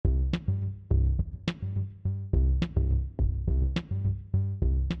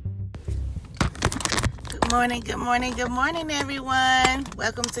Good morning, everyone.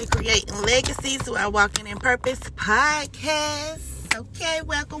 Welcome to Creating Legacies to our Walking in Purpose podcast. Okay,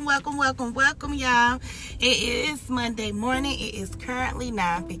 welcome, y'all. It is Monday morning. It is currently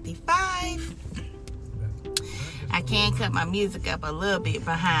 9:55. I can cut my music up a little bit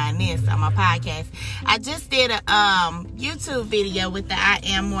behind this on my podcast. I just did a YouTube video with the I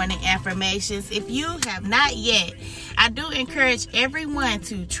Am Morning Affirmations. If you have not yet, I do encourage everyone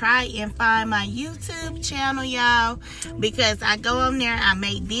to try and find my YouTube channel, y'all, because I go on there, I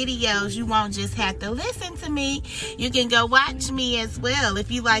make videos. You won't just have to listen to me. You can go watch me as well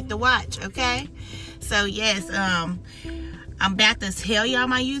if you like to watch, okay? So, yes, I'm about to tell y'all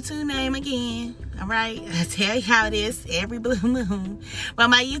my YouTube name again. All right, I tell you how it is every blue moon. But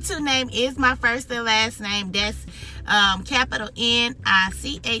my YouTube name is my first and last name. That's capital N-I-C-H-E-L-L-E.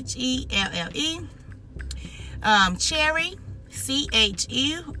 Cherry,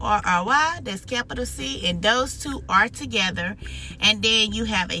 C-H-E-R-R-Y. That's capital C. And those two are together. And then you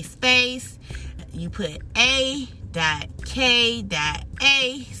have a space. You put A.K.A.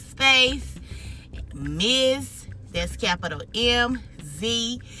 space Ms. That's capital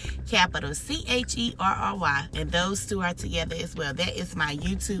M-Z. Capital C-H-E-R-R-Y, and those two are together as well. That is my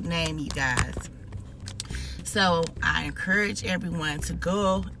YouTube name, you guys. So I encourage everyone to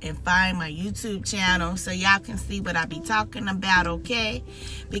go and find my YouTube channel so y'all can see what I be talking about, okay?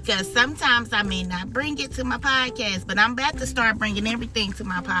 Because sometimes I may not bring it to my podcast, but I'm about to start bringing everything to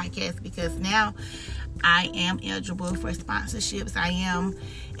my podcast because now I am eligible for sponsorships. I am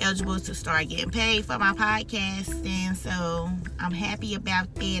eligible to start getting paid for my podcast, and so I'm happy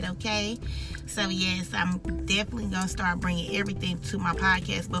about that, okay? So yes, I'm definitely gonna start bringing everything to my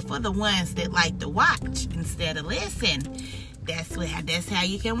podcast, but for the ones that like to watch instead of listen, that's how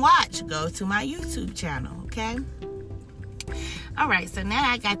you can watch. Go to my YouTube channel, okay? All right, so now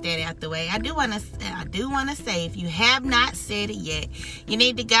I got that out the way. I do want to say, if you have not said it yet, you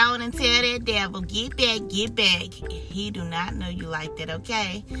need to go on and tell that devil, get back. He do not know you like that,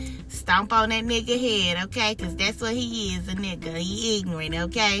 okay? Stomp on that nigga head, okay? Because that's what he is, a nigga. He ignorant,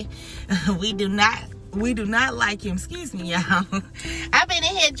 okay? We do not like him. Excuse me, y'all. I've been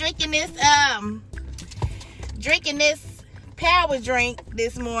in here drinking this power drink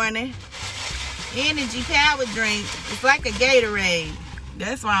this morning. Energy power drink. It's like a Gatorade.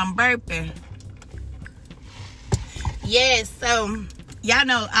 That's why I'm burping. Yes, so y'all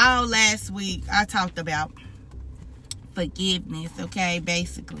know all last week I talked about forgiveness, okay?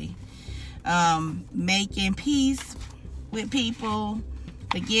 Basically, making peace with people,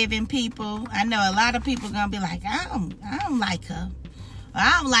 forgiving people. I know a lot of people gonna be like, I don't like her.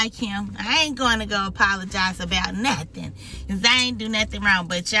 I don't like him. I ain't gonna go apologize about nothing because I ain't do nothing wrong.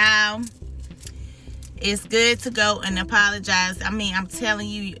 But y'all, it's good to go and apologize. I mean, I'm telling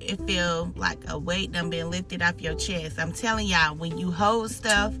you, it feels like a weight done been lifted off your chest. I'm telling y'all, when you hold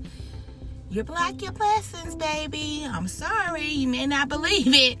stuff, you block your blessings, baby. I'm sorry. You may not believe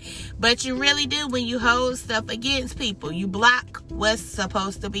it, but you really do when you hold stuff against people. You block what's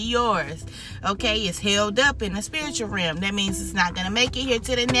supposed to be yours. Okay? It's held up in the spiritual realm. That means it's not going to make it here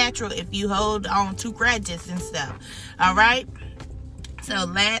to the natural if you hold on to grudges and stuff. All right? So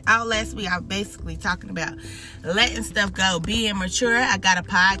all last week I was basically talking about letting stuff go, being mature. I got a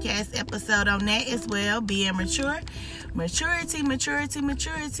podcast episode on that as well, being mature. Maturity,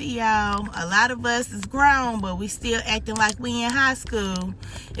 y'all. A lot of us is grown, but we still acting like we in high school.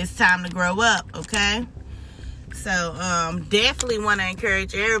 It's time to grow up, okay? So definitely want to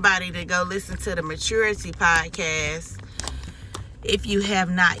encourage everybody to go listen to the Maturity podcast if you have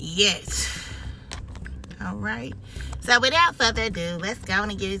not yet. All right. So without further ado, let's go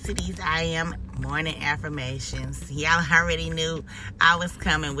and get into these I Am Morning Affirmations. Y'all already knew I was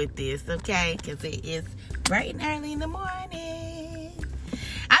coming with this, okay? Because it is bright and early in the morning.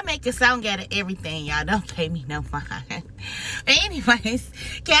 I make a song out of everything, y'all. Don't pay me no mind. But anyways,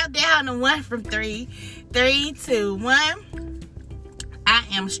 count down to 1 from 3. 3, 2, 1. I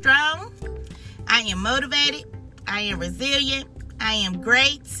am strong. I am motivated. I am resilient. I am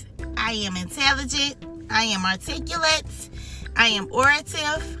great. I am intelligent. I am articulate. I am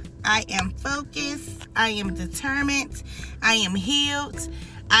orative. I am focused. I am determined. I am healed.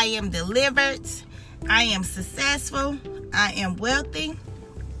 I am delivered. I am successful. I am wealthy.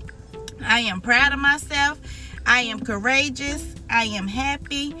 I am proud of myself. I am courageous. I am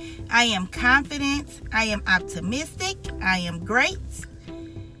happy. I am confident. I am optimistic. I am great.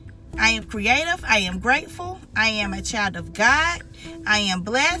 I am creative. I am grateful. I am a child of God. I am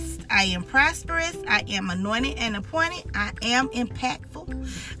blessed. I am prosperous. I am anointed and appointed. I am impactful.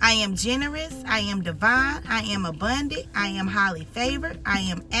 I am generous. I am divine. I am abundant. I am highly favored. I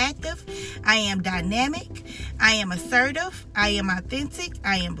am active. I am dynamic. I am assertive. I am authentic.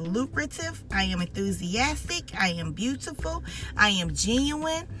 I am lucrative. I am enthusiastic. I am beautiful. I am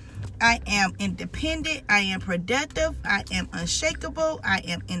genuine. I am independent. I am productive. I am unshakable. I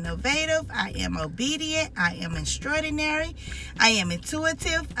am innovative. I am obedient. I am extraordinary. I am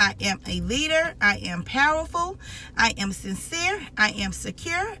intuitive. I am a leader. I am powerful. I am sincere. I am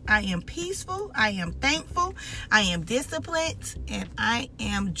secure. I am peaceful. I am thankful. I am disciplined. And I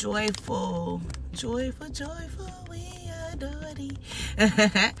am joyful. Joyful, joyful. We adore thee.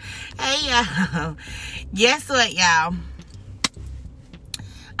 Hey, y'all. Guess what, y'all?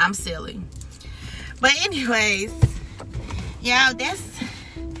 I'm silly. But anyways, y'all, that's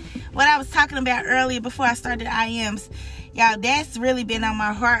what I was talking about earlier before I started IMs. Y'all, that's really been on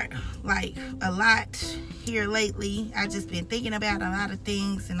my heart like a lot here lately. I just been thinking about a lot of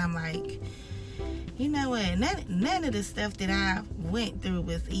things, and I'm like, you know what, none of the stuff that I went through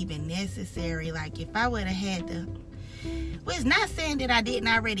was even necessary. Like, if I would have had the, well, it's not saying that I didn't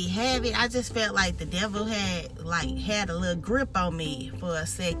already have it. I just felt like the devil had a little grip on me for a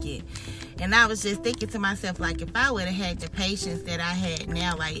second. And I was just thinking to myself, like, if I would have had the patience that I had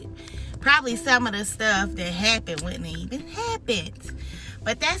now, like, probably some of the stuff that happened wouldn't have even happened.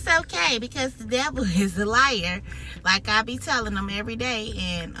 But that's okay, because the devil is a liar. Like I be telling him every day.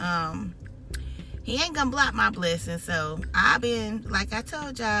 And he ain't gonna block my blessings. So I've been, like I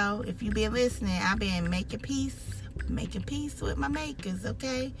told y'all, if you been listening, I've been making peace with my makers,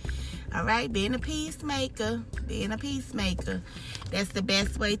 okay? All right, being a peacemaker. That's the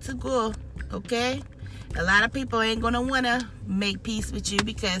best way to go, okay? A lot of people ain't gonna wanna make peace with you,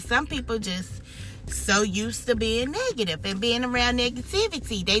 because some people just so used to being negative and being around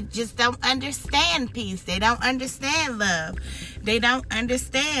negativity. They just don't understand peace. They don't understand love. They don't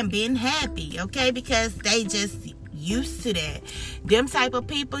understand being happy, okay? Because they just used to that. Them type of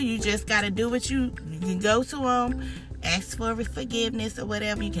people, you just got to do what you can go to them, ask for forgiveness or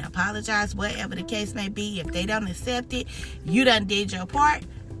whatever. You can apologize, whatever the case may be. If they don't accept it, you done did your part.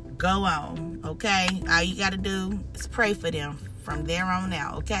 Go on, okay? All you got to do is pray for them from there on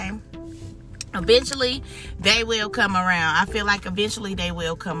out, okay? Eventually, they will come around. I feel like eventually they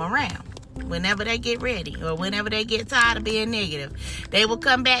will come around. Whenever they get ready, or whenever they get tired of being negative, they will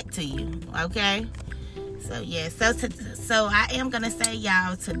come back to you, okay? So, yeah, so I am going to say,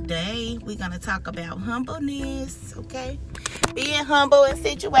 y'all, today we're going to talk about humbleness, okay? Being humble in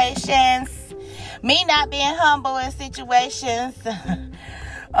situations. Me not being humble in situations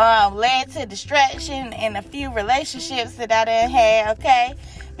led to distraction in a few relationships that I didn't have, okay?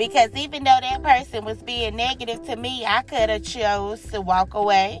 Because even though that person was being negative to me, I could have chose to walk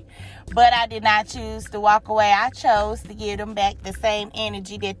away. But I did not choose to walk away. I chose to give them back the same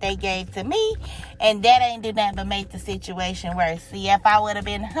energy that they gave to me. And that ain't do nothing but make the situation worse. See, if I would have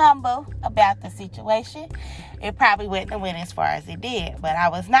been humble about the situation, it probably wouldn't have went as far as it did. But I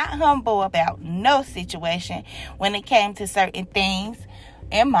was not humble about no situation when it came to certain things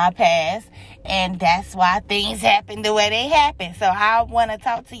in my past. And that's why things happen the way they happen. So I want to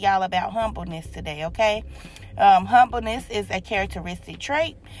talk to y'all about humbleness today, okay? Humbleness is a characteristic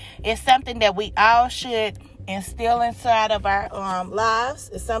trait. It's something that we all should instill inside of our lives.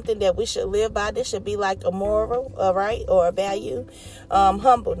 It's something that we should live by. This should be like a moral, all right, or a value.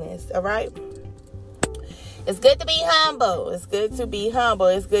 Humbleness, all right? It's good to be humble. It's good to be humble.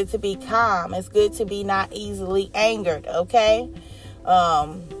 It's good to be calm. It's good to be not easily angered, okay?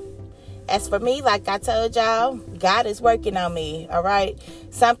 As for me, like I told y'all, God is working on me, all right?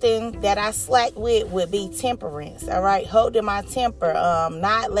 Something that I slack with would be temperance, all right? Holding my temper,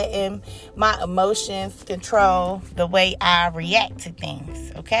 not letting my emotions control the way I react to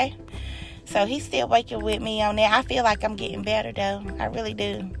things, okay? So he's still working with me on that. I feel like I'm getting better, though. I really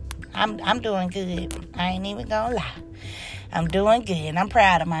do. I'm doing good. I ain't even gonna lie. I'm doing good, and I'm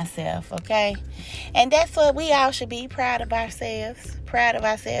proud of myself, okay? And that's what we all should be, proud of ourselves. Proud of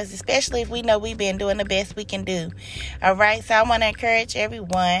ourselves, especially if we know we've been doing the best we can do. All right, so I want to encourage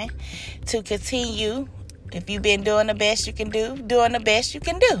everyone to continue, if you've been doing the best you can do, doing the best you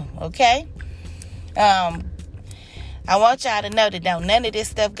can do, okay? I want y'all to know that none of this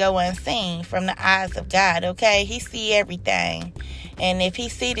stuff go unseen from the eyes of God, okay? He see everything. And if he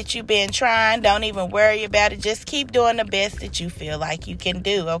see that you've been trying, don't even worry about it. Just keep doing the best that you feel like you can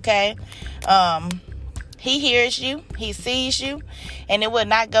do, okay? He hears you. He sees you. And it will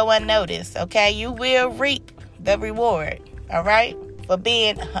not go unnoticed, okay? You will reap the reward, all right? for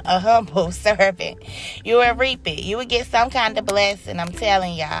being a humble servant. You will reap it. You will get some kind of blessing, I'm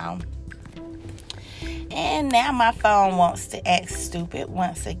telling y'all. And now my phone wants to act stupid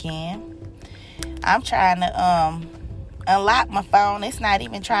once again. I'm trying to unlock my phone. It's not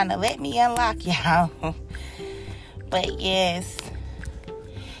even trying to let me unlock, y'all. But yes,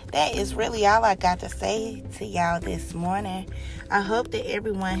 that is really all I got to say to y'all this morning. I hope that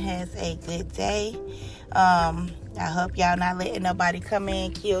everyone has a good day. I hope y'all not letting nobody come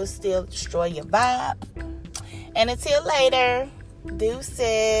in, kill, steal, destroy your vibe. And until later,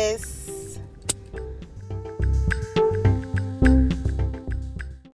 deuces.